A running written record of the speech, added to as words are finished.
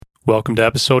Welcome to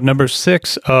episode number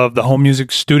 6 of the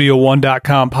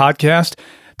HomeMusicStudio1.com podcast.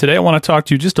 Today I want to talk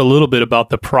to you just a little bit about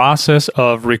the process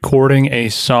of recording a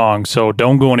song, so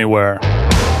don't go anywhere.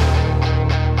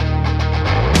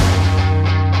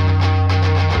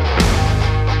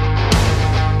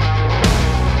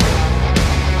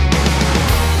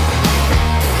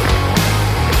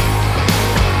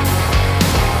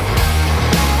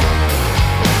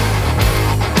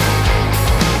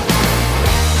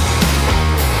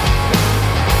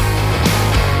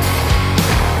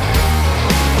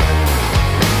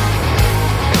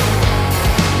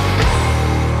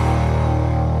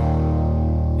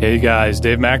 Hey guys,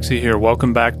 Dave Maxey here.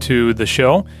 Welcome back to the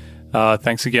show.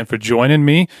 Thanks again for joining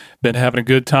me. Been having a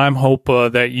good time. Hope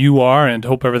that you are, and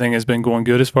hope everything has been going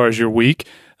good as far as your week.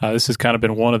 This has kind of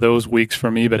been one of those weeks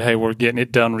for me, but hey, we're getting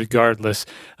it done regardless.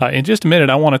 In just a minute,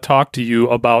 I want to talk to you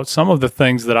about some of the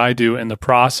things that I do in the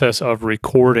process of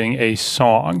recording a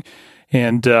song.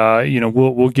 And,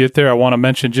 we'll get there. I want to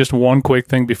mention just one quick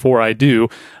thing before I do.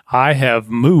 I have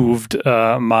moved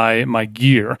my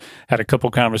gear. Had a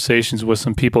couple conversations with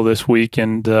some people this week,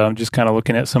 and just kind of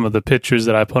looking at some of the pictures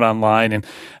that I put online, and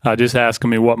just asking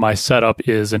me what my setup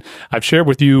is. And I've shared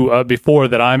with you before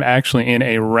that I'm actually in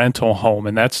a rental home,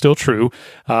 and that's still true.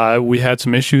 We had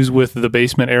some issues with the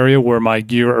basement area where my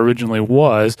gear originally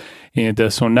was,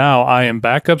 and so now I am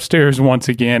back upstairs once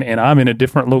again, and I'm in a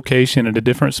different location, in a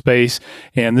different space,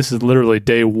 and this is literally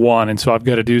day one, and so I've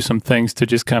got to do some things to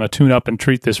just kind of tune up and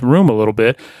treat this room a little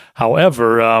bit.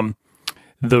 However,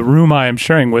 the room I'm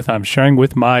sharing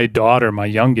with my daughter, my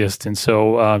youngest, and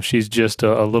so she's just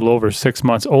a little over 6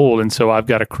 months old, and so I've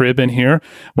got a crib in here,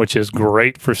 which is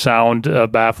great for sound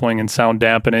baffling and sound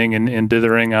dampening and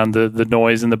dithering on the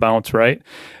noise and the bounce, right?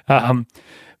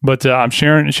 But I'm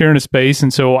sharing a space,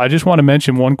 and so I just want to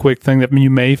mention one quick thing that you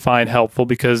may find helpful,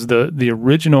 because the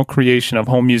original creation of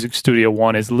Home Music Studio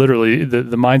One is literally, the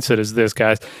mindset is this,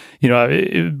 guys.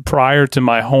 Prior to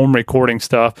my home recording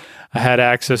stuff, I had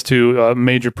access to a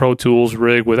major Pro Tools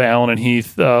rig with Allen and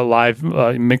Heath live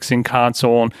mixing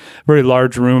console, and very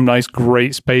large room, nice,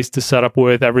 great space to set up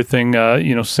with everything.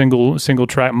 Single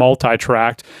track,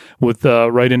 multi-tracked with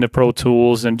right into Pro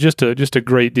Tools, and just a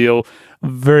great deal.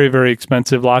 Very, very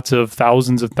expensive, lots of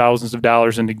thousands of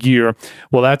dollars into gear.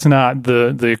 Well, that's not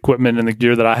the equipment and the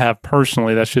gear that I have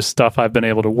personally. That's just stuff I've been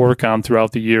able to work on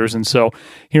throughout the years. And so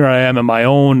here I am in my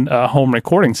own home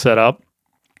recording setup,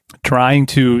 trying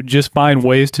to just find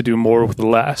ways to do more with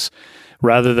less.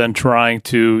 Rather than trying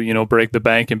to, break the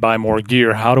bank and buy more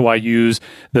gear, how do I use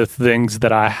the things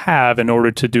that I have in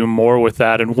order to do more with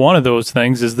that? And one of those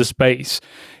things is the space.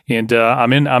 And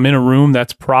I'm in a room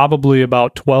that's probably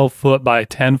about 12 foot by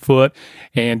 10 foot,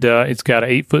 and it's got an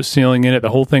 8-foot ceiling in it. The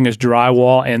whole thing is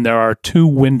drywall, and there are 2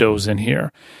 windows in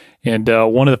here. And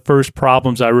one of the first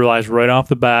problems I realized right off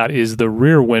the bat is the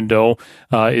rear window.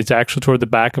 It's actually toward the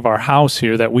back of our house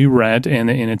here that we rent,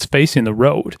 and it's facing the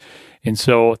road. And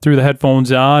so threw the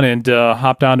headphones on and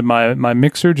hopped onto my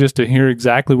mixer just to hear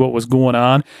exactly what was going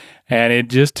on. And it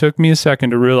just took me a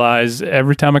second to realize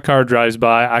every time a car drives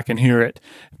by, I can hear it.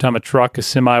 Every time a truck, a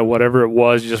semi, whatever it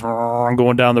was, just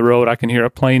going down the road, I can hear it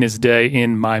plain as day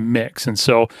in my mix. And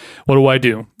so what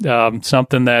do?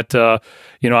 Something that, I'm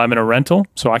in a rental,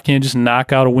 so I can't just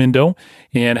knock out a window,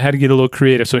 and I had to get a little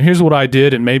creative. So here's what I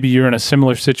did, and maybe you're in a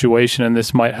similar situation, and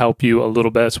this might help you a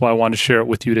little bit. That's why I wanted to share it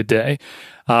with you today.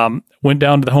 Went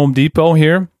down to the Home Depot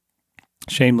here.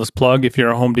 Shameless plug if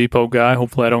you're a Home Depot guy.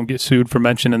 Hopefully I don't get sued for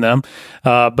mentioning them.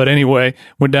 But anyway,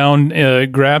 went down,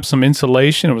 grabbed some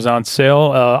insulation. It was on sale,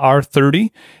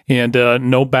 R30, and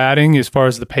no batting as far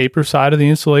as the paper side of the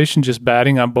insulation, just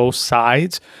batting on both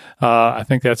sides. I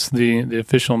think that's the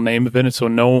official name of it. And so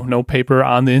no paper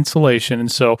on the insulation.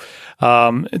 And so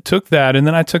took that, and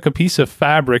then I took a piece of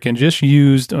fabric and just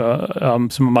used some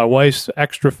of my wife's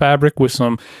extra fabric with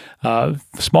some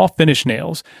small finish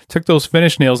nails. Took those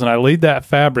finish nails and I laid that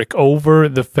fabric over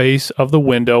the face of the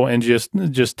window and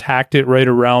just tacked it right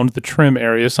around the trim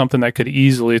area, something that could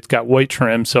easily, it's got white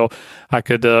trim, so I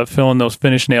could fill in those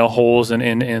finish nail holes and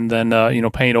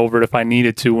then paint over it if I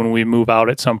needed to when we move out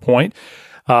at some point.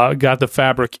 Got the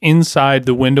fabric inside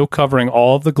the window, covering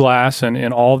all of the glass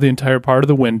and all of the entire part of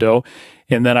the window.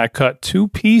 And then I cut 2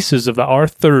 pieces of the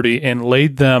R30 and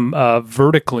laid them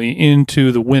vertically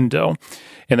into the window.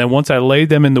 And then once I laid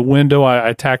them in the window,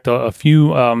 I tacked a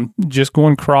few, just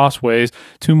going crossways,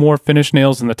 2 more finish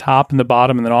nails in the top and the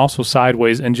bottom, and then also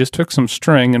sideways, and just took some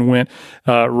string and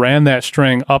ran that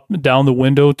string up down the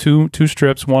window, two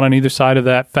strips, one on either side of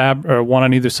that one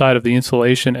on either side of the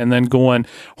insulation, and then going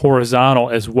horizontal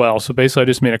as well. So basically I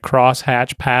just made a cross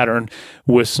hatch pattern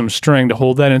with some string to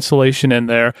hold that insulation in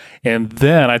there. And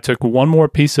then I took one more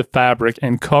piece of fabric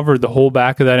and covered the whole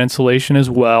back of that insulation as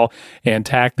well and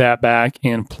tacked that back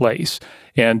in place.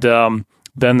 And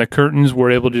then the curtains were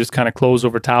able to just kind of close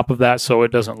over top of that so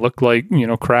it doesn't look like,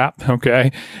 crap,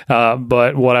 okay?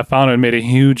 But what I found, it made a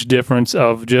huge difference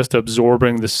of just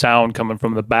absorbing the sound coming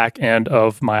from the back end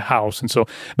of my house. And so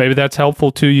maybe that's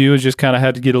helpful to you, is just kind of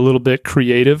had to get a little bit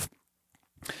creative.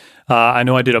 I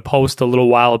know I did a post a little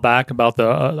while back about the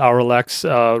Auralex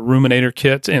ruminator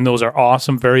kits, and those are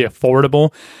awesome, very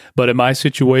affordable. But in my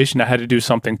situation, I had to do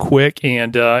something quick,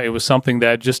 and it was something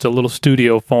that just a little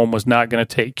studio foam was not going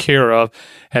to take care of.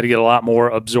 Had to get a lot more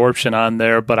absorption on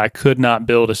there, but I could not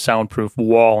build a soundproof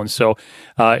wall. And so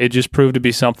it just proved to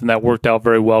be something that worked out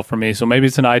very well for me. So maybe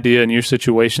it's an idea in your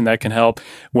situation that can help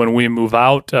when we move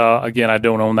out. Again, I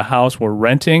don't own the house. We're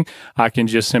renting. I can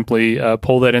just simply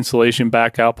pull that insulation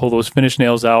back out, pull those finish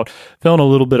nails out, fill in a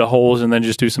little bit of holes, and then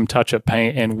just do some touch-up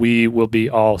paint, and we will be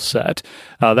all set.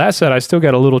 That said, I still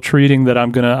got a little treating that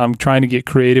I'm trying to get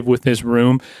creative with this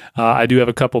room. I do have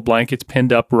a couple blankets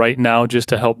pinned up right now just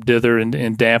to help dither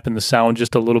and dampen the sound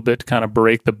just a little bit to kind of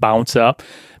break the bounce up,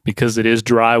 because it is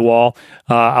drywall.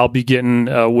 I'll be getting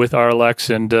with Auralex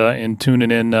and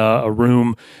tuning in a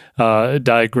room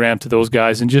diagram to those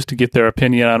guys, and just to get their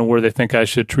opinion on where they think I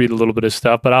should treat a little bit of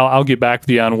stuff. But I'll get back with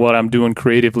you on what I'm doing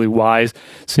creatively wise,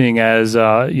 seeing as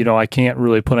I can't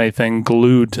really put anything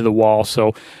glued to the wall.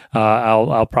 So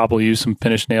I'll probably use some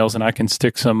finish nails, and I can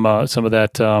stick some of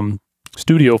that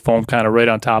studio foam kind of right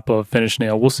on top of finish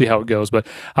nail. We'll see how it goes, but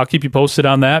I'll keep you posted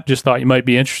on that. Just thought you might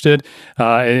be interested.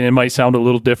 And it might sound a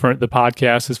little different. The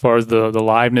podcast, as far as the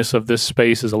liveness of this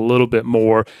space, is a little bit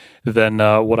more than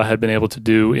what I had been able to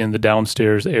do in the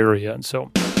downstairs area. And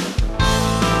so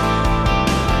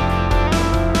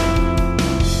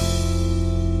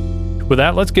with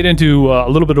that, let's get into a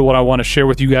little bit of what I want to share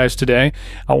with you guys today.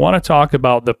 I want to talk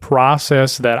about the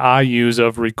process that I use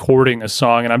of recording a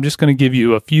song, and I'm just going to give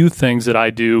you a few things that I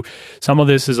do. Some of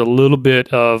this is a little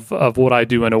bit of what I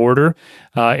do in order,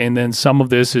 and then some of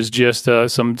this is just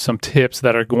some tips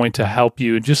that are going to help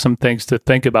you, just some things to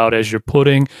think about as you're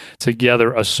putting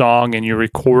together a song and you're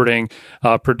recording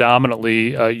predominantly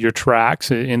your tracks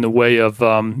in the way of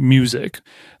music.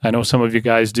 I know some of you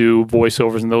guys do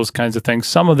voiceovers and those kinds of things.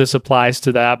 Some of this applies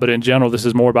to that, but in general, this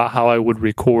is more about how I would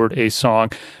record a song.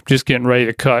 I'm just getting ready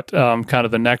to cut kind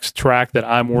of the next track that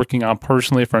I'm working on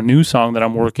personally for a new song that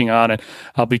I'm working on, and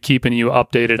I'll be keeping you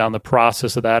updated on the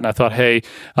process of that. And I thought, hey,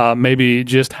 maybe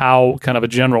just how kind of a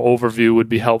general overview would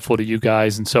be helpful to you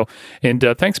guys. And so,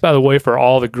 thanks, by the way, for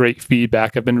all the great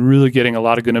feedback. I've been really getting a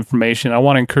lot of good information. I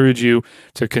want to encourage you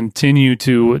to continue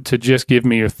to just give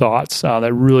me your thoughts.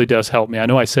 That really does help me. I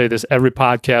know I say this every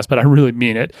podcast, but I really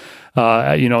mean it.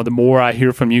 The more I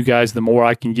hear from you guys, the more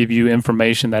I can give you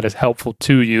information that is helpful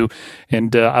to you.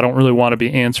 And I don't really want to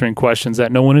be answering questions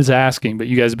that no one is asking, but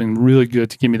you guys have been really good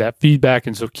to give me that feedback,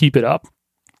 and so keep it up.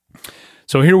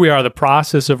 So here we are, the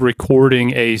process of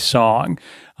recording a song.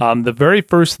 The very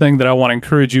first thing that I want to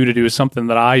encourage you to do is something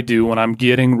that I do when I'm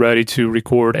getting ready to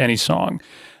record any song.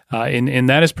 And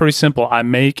that is pretty simple. I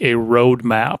make a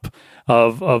roadmap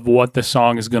of what the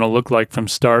song is going to look like from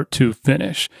start to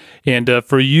finish. And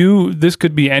for you, this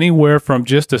could be anywhere from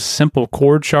just a simple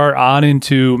chord chart on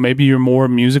into maybe you're more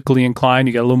musically inclined,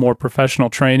 you got a little more professional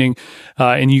training,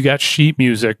 and you got sheet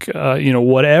music,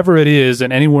 whatever it is,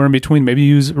 and anywhere in between. Maybe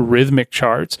you use rhythmic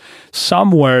charts.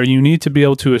 Somewhere you need to be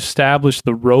able to establish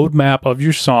the roadmap of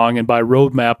your song, and by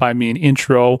roadmap, I mean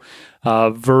intro,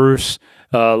 verse,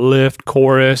 lift,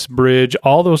 chorus, bridge,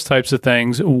 all those types of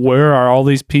things. Where are all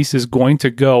these pieces going to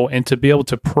go? And to be able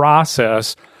to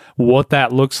process what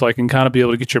that looks like and kind of be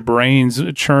able to get your brains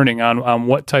churning on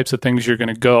what types of things you're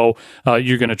going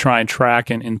to try and track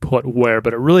and put where.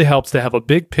 But it really helps to have a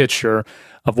big picture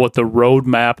of what the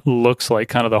roadmap looks like.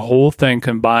 Kind of the whole thing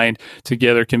combined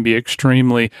together can be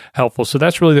extremely helpful. So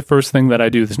that's really the first thing that I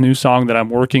do. This new song that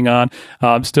I'm working on,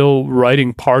 I'm still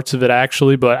writing parts of it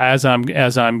actually, but as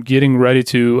I'm getting ready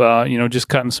to, just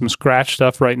cutting some scratch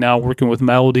stuff right now, working with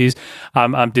melodies,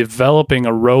 I'm developing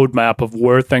a roadmap of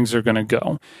where things are going to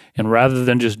go. And rather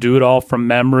than just do it all from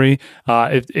memory,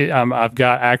 I've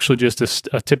got actually just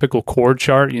a typical chord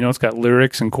chart. It's got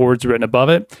lyrics and chords written above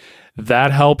it.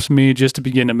 that helps me just to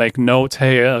begin to make notes.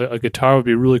 Hey, a guitar would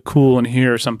be really cool in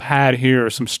here, some pad here,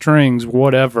 some strings,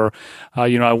 whatever.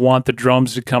 I want the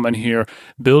drums to come in here.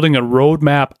 Building a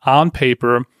roadmap on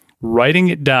paper, writing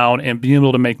it down and being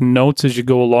able to make notes as you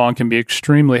go along can be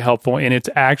extremely helpful. And it's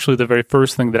actually the very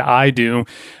first thing that I do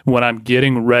when I'm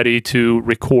getting ready to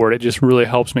record. It just really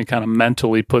helps me kind of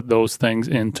mentally put those things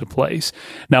into place.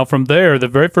 Now, from there, the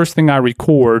very first thing I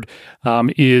record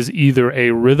is either a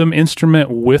rhythm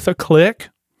instrument with a click,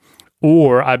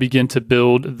 or I begin to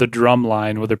build the drum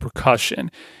line with a percussion.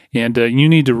 And you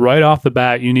need to, right off the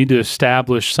bat, you need to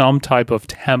establish some type of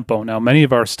tempo. Now, many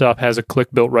of our stuff has a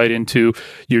click built right into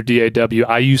your DAW.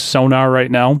 I use Sonar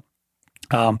right now.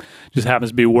 Just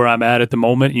happens to be where I'm at the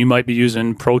moment. You might be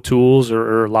using Pro Tools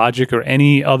or Logic or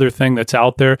any other thing that's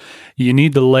out there. You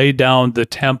need to lay down the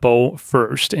tempo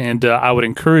first. And I would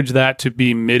encourage that to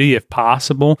be MIDI if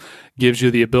possible. Gives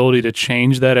you the ability to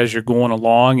change that as you're going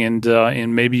along,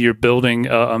 and maybe you're building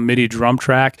a MIDI drum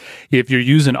track. If you're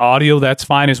using audio, that's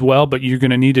fine as well, but you're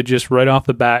going to need to just right off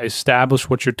the bat establish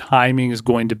what your timing is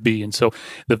going to be. And so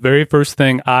the very first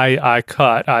thing I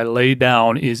lay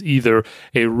down is either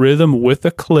a rhythm with a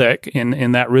click,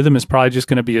 and that rhythm is probably just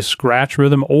going to be a scratch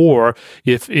rhythm, or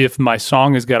if my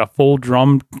song has got a full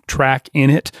drum track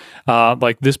in it,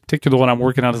 like this particular one I'm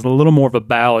working on is a little more of a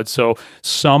ballad, so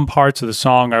some parts of the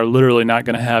song are literally not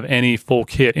going to have any full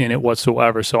kit in it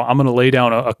whatsoever. So I'm going to lay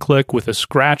down a click with a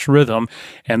scratch rhythm,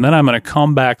 and then I'm going to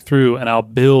come back through and I'll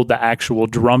build the actual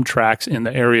drum tracks in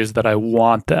the areas that I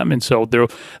want them. And so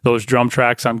those drum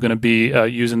tracks I'm going to be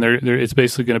using it's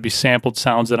basically going to be sampled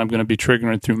sounds that I'm going to be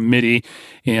triggering through MIDI.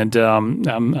 And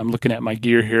I'm looking at my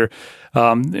gear here.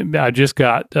 I just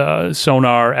got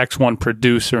Sonar X1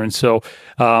 Producer, and so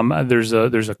there's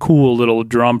a cool little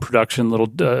drum production little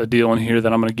deal in here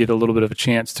that I'm going to get a little bit of a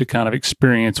chance to kind of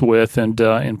experience with and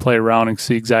play around and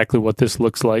see exactly what this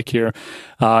looks like here.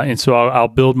 And so I'll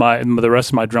build the rest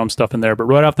of my drum stuff in there. But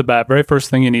right off the bat, very first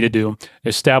thing you need to do,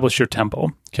 establish your tempo.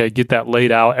 Okay, get that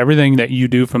laid out. Everything that you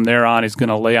do from there on is going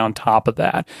to lay on top of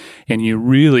that. And you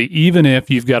really, even if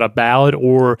you've got a ballad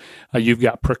or you've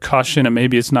got percussion and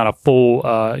maybe it's not a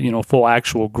full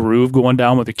actual groove going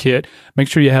down with the kit, make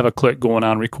sure you have a click going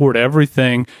on. Record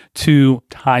everything to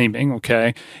timing,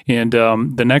 okay? And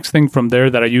the next thing from there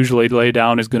that I usually lay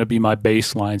down is going to be my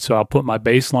bass line. So I'll put my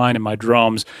bass line and my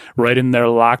drums right in there,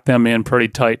 lock them in pretty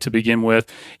tight to begin with.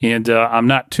 And I'm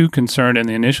not too concerned in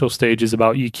the initial stages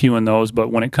about EQing those, but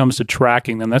when it comes to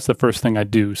tracking them, that's the first thing I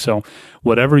do. So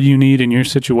whatever you need in your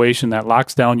situation that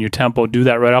locks down your tempo, do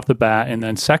that right off the bat. And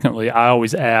then secondly, I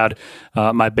always add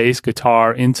my bass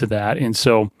guitar into that. And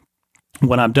so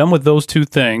when I'm done with those two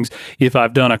things, if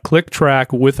I've done a click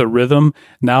track with a rhythm,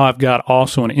 now I've got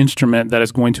also an instrument that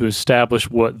is going to establish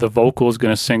what the vocal is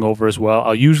going to sing over as well.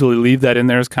 I'll usually leave that in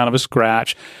there as kind of a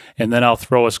scratch, and then I'll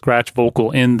throw a scratch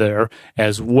vocal in there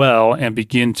as well and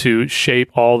begin to shape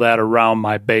all that around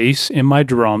my bass and my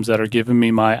drums that are giving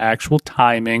me my actual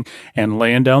timing and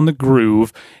laying down the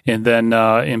groove, and then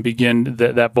and begin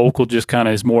that vocal just kind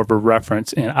of is more of a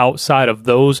reference. And outside of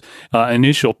those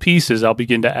initial pieces, I'll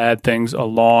begin to add things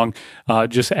along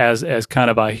just as kind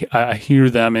of I hear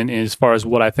them, and as far as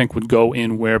what I think would go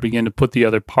in where, begin to put the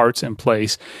other parts in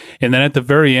place. And then at the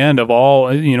very end of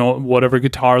all, whatever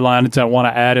guitar lines I want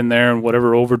to add in there, and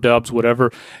whatever overdubs,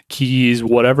 whatever keys,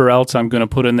 whatever else I'm going to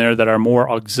put in there that are more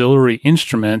auxiliary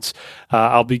instruments,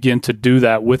 I'll begin to do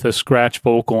that with a scratch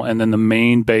vocal, and then the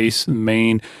main bass,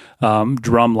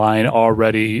 drum line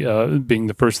already being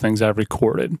the first things I've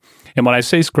recorded. And when I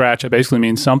say scratch, I basically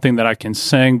mean something that I can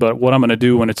sing, but what I'm going to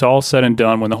do when it's all said and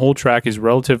done, when the whole track is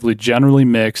relatively generally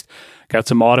mixed, got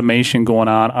some automation going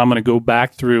on, I'm going to go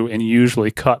back through and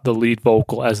usually cut the lead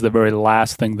vocal as the very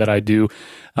last thing that I do.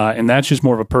 And that's just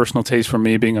more of a personal taste for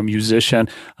me being a musician.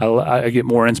 I get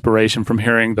more inspiration from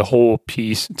hearing the whole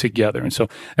piece together. And so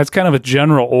that's kind of a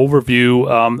general overview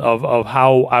of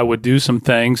how I would do some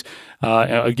things.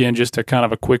 Again, just a kind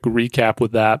of a quick recap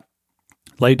with that.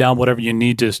 Lay down whatever you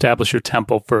need to establish your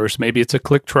tempo first. Maybe it's a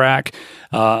click track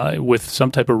with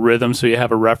some type of rhythm so you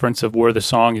have a reference of where the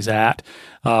song is at.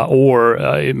 Or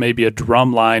it may be a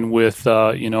drum line with,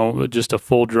 just a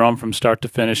full drum from start to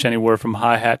finish, anywhere from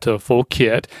hi-hat to a full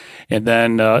kit. And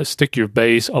then stick your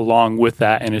bass along with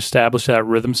that and establish that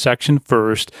rhythm section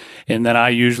first. And then I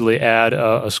usually add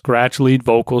a scratch lead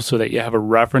vocal so that you have a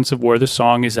reference of where the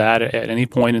song is at any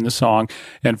point in the song.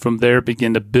 And from there,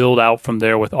 begin to build out from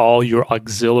there with all your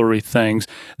auxiliary things.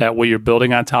 That way you're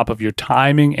building on top of your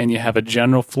timing and you have a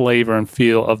general flavor and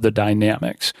feel of the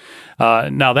dynamics.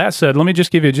 Now, that said, let me just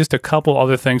give you just a couple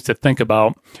other things to think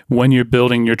about when you're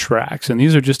building your tracks. And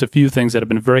these are just a few things that have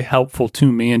been very helpful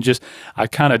to me, and just I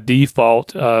kind of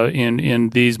default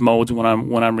in these modes when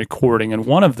I'm recording. And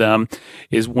one of them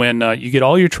is when you get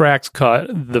all your tracks cut,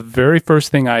 the very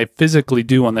first thing I physically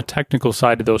do on the technical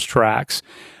side of those tracks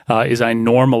is I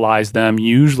normalize them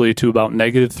usually to about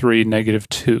 -3,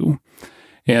 -2.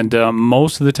 And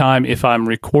most of the time, if I'm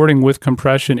recording with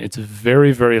compression, it's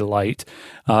very, very light.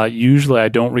 Usually I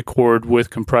don't record with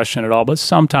compression at all, but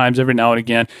sometimes every now and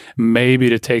again, maybe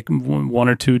to take 1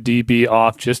 or 2 dB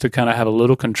off just to kind of have a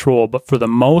little control. But for the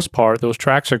most part, those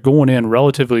tracks are going in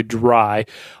relatively dry,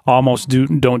 almost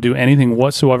don't do anything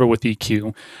whatsoever with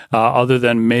EQ, other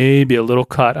than maybe a little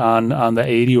cut on the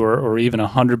 80 or even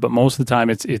 100, but most of the time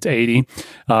it's 80,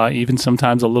 even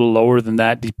sometimes a little lower than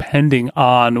that, depending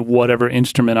on whatever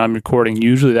instrument I'm recording.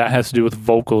 Usually that has to do with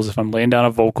vocals. If I'm laying down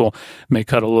a vocal, may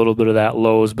cut a little bit of that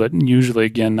lows, but usually,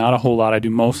 again, not a whole lot. I do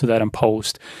most of that in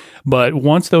post. But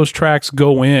once those tracks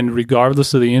go in,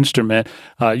 regardless of the instrument,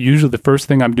 usually the first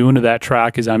thing I'm doing to that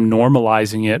track is I'm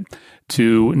normalizing it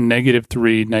to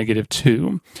 -3,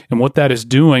 -2. And what that is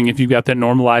doing, if you've got that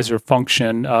normalizer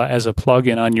function as a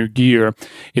plugin on your gear,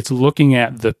 it's looking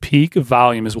at the peak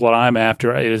volume is what I'm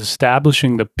after. It is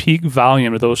establishing the peak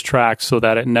volume of those tracks so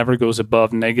that it never goes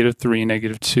above -3,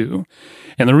 -2.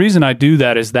 And the reason I do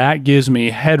that is that gives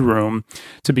me headroom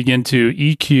to begin to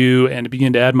EQ and to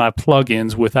begin to add my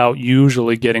plugins without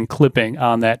usually getting clipping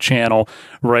on that channel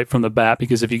right from the bat.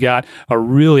 Because if you got a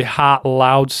really hot,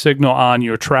 loud signal on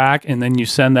your track and then you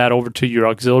send that over to your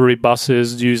auxiliary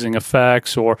buses using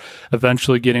effects or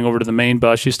eventually getting over to the main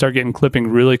bus, you start getting clipping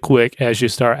really quick as you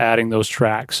start adding those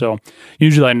tracks. So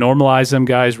usually I normalize them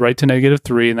guys right to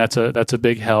 -3, and that's a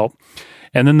big help.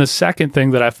 And then the second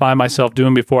thing that I find myself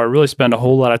doing before I really spend a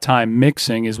whole lot of time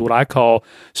mixing is what I call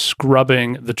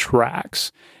scrubbing the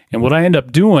tracks. And what I end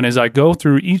up doing is I go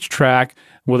through each track,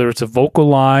 whether it's a vocal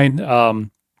line,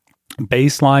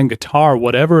 bass line, guitar,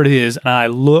 whatever it is, and I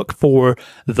look for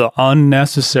the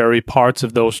unnecessary parts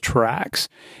of those tracks.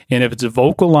 And if it's a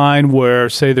vocal line where,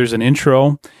 say, there's an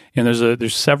intro and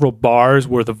there's several bars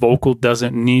where the vocal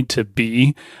doesn't need to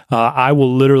be, I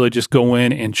will literally just go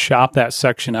in and chop that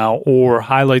section out or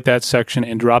highlight that section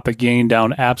and drop the gain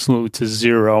down absolutely to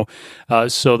 0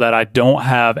 so that I don't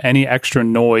have any extra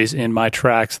noise in my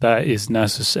tracks that is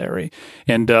necessary.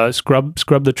 And scrub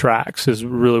the tracks is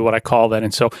really what I call that.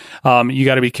 And so you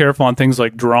got to be careful on things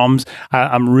like drums.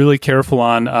 I'm really careful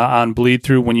on bleed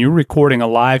through. When you're recording a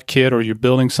live kit or you're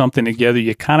building something together,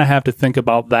 you kind of have to think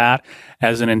about that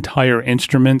as an entire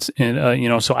instrument.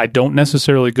 And, so I don't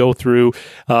necessarily go through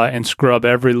and scrub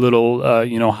every little,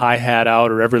 hi-hat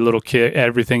out or every little kick,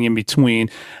 everything in between.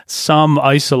 Some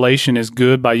isolation is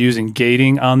good by using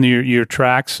gating on your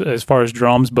tracks as far as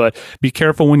drums, but be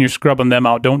careful when you're scrubbing them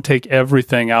out. Don't take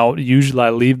everything out. Usually I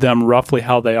leave them roughly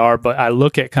how they are, but I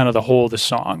look at kind of the whole of the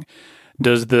song.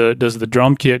 Does the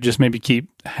drum kit just maybe keep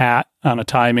hat on a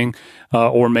timing,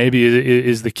 or maybe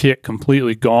is the kit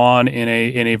completely gone in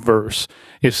a verse?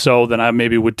 If so, then I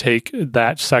maybe would take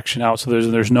that section out so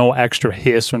there's no extra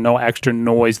hiss or no extra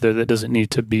noise there that doesn't need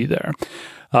to be there.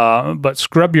 But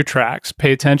scrub your tracks.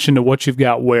 Pay attention to what you've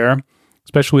got where,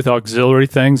 especially with auxiliary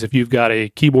things. If you've got a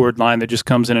keyboard line that just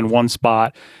comes in one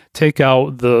spot, take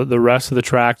out the rest of the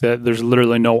track that there's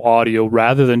literally no audio.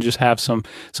 Rather than just have some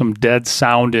dead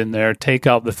sound in there, take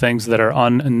out the things that are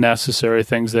unnecessary,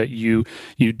 things that you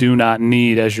do not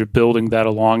need as you're building that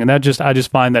along. And I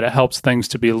just find that it helps things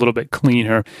to be a little bit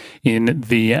cleaner in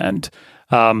the end.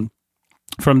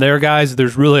 From there, guys,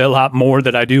 there's really a lot more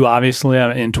that I do. Obviously,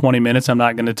 in 20 minutes, I'm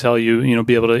not going to tell you,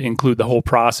 be able to include the whole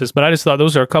process. But I just thought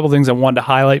those are a couple things I wanted to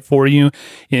highlight for you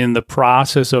in the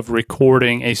process of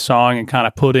recording a song and kind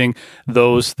of putting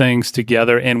those things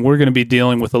together. And we're going to be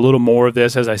dealing with a little more of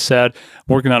this. As I said,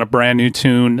 working on a brand new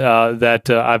tune that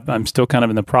I'm still kind of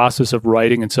in the process of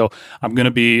writing. And so I'm going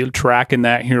to be tracking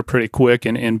that here pretty quick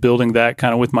and building that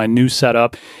kind of with my new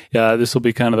setup. This will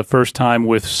be kind of the first time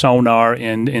with Sonar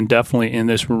and definitely in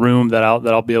this room that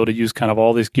I'll be able to use kind of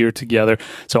all this gear together.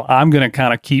 So I'm going to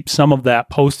kind of keep some of that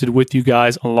posted with you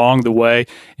guys along the way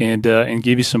and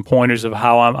give you some pointers of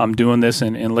how I'm doing this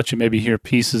and let you maybe hear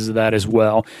pieces of that as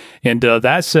well. And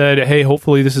that said, hey,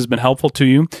 hopefully this has been helpful to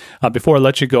you. Before I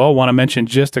let you go, I want to mention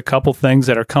just a couple things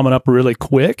that are coming up really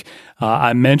quick.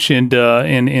 I mentioned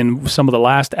in some of the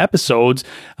last episodes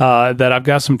that I've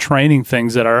got some training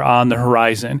things that are on the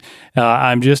horizon.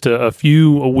 I'm just a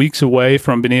few weeks away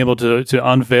from being able to to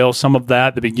unveil some of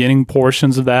that, the beginning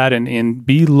portions of that, and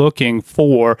be looking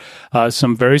for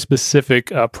some very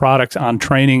specific products on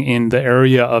training in the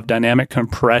area of dynamic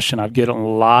compression. I've get a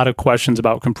lot of questions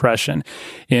about compression.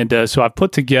 And so I've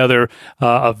put together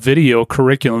a video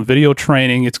curriculum, video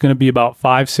training. It's going to be about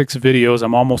 5-6 videos.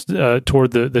 I'm almost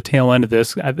toward the tail end of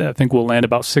this. I think we'll land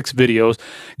about 6 videos.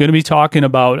 Going to be talking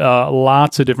about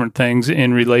lots of different things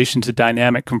in relation to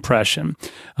dynamic compression.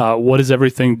 What does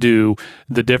everything do?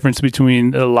 The difference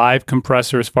between a live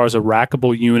compressor as far as a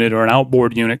rackable unit or an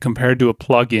outboard unit compared to a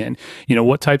plug-in.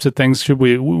 What types of things should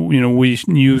we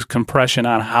use compression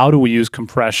on? How do we use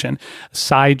compression?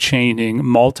 Side chaining,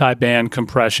 multi-band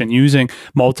compression, using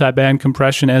multi-band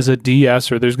compression as a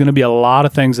de-esser. There's going to be a lot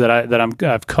of things that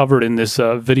I've covered in this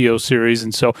video series,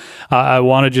 and so I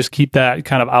want to just keep that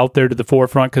kind of out there to the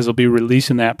forefront because I'll be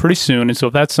releasing that pretty soon. And so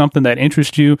if that's something that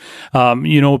interests you,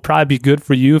 it'll probably be good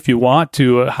for you if you want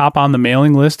to hop on the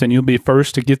mailing list, and you'll be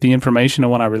first to get the information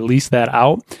when I release that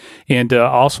out. And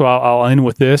also, I'll end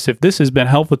with this: if this has been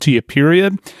helpful to you,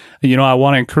 period, I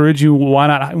want to encourage you. Why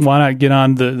not get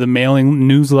on the mailing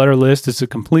newsletter list? It's a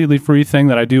completely free thing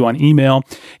that I do on email,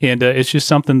 and it's just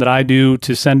something that I do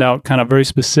to send out kind of very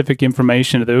specific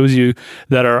information to those of you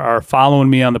that are following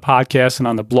me on the podcast and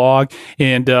on the blog.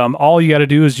 And all you got to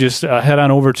do is just head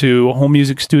on over to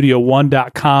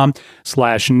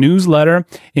homemusicstudio1.com/newsletter,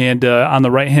 and on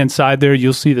the right hand side there,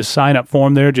 you'll see the sign up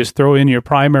form there. Just throw in your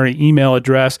primary email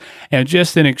address, and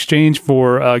just in exchange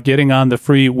for getting on the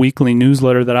free weekly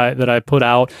newsletter that I put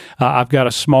out, I've got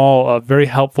a small, very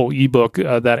helpful ebook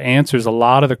that answers a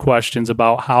lot of the questions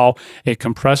about how a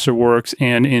compressor works,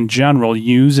 and in general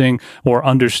using or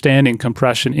understanding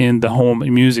compression in the home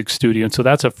music studio. And so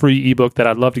that's a free ebook that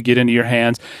I'd love to get into your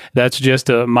hands. That's just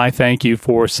my thank you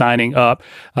for signing up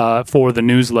for the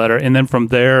newsletter. And then from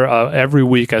there, every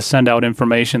week I send out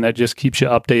information that just keeps you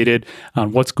updated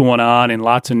on what's going on and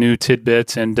lots of new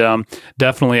tidbits. And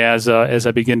definitely as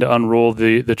I begin to unroll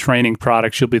the training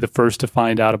products, you'll be the first to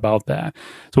find out about that.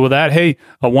 So with that, hey,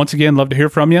 once again, love to hear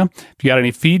from you. If you got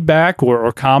any feedback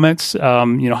or comments,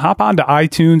 hop on to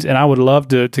iTunes, and I would love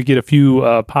to get a few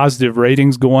positive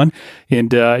ratings going.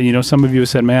 And, some of you have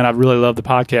said, man, I really love the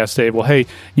podcast, Dave. Well, hey,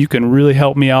 you can really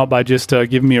help me out by just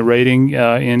giving me a rating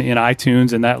in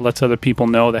iTunes, and that lets other people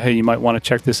know that, hey, you might want to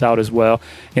check this out as well.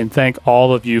 And thank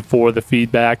all of you for the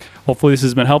feedback. Hopefully this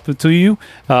has been helpful to you.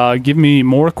 Give me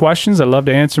more questions. I'd love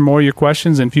to answer more of your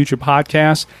questions in future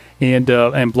podcasts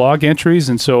and blog entries.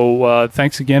 And so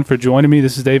thanks again for joining me.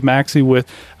 This is Dave Maxey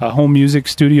with Home Music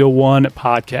Studio One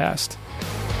podcast.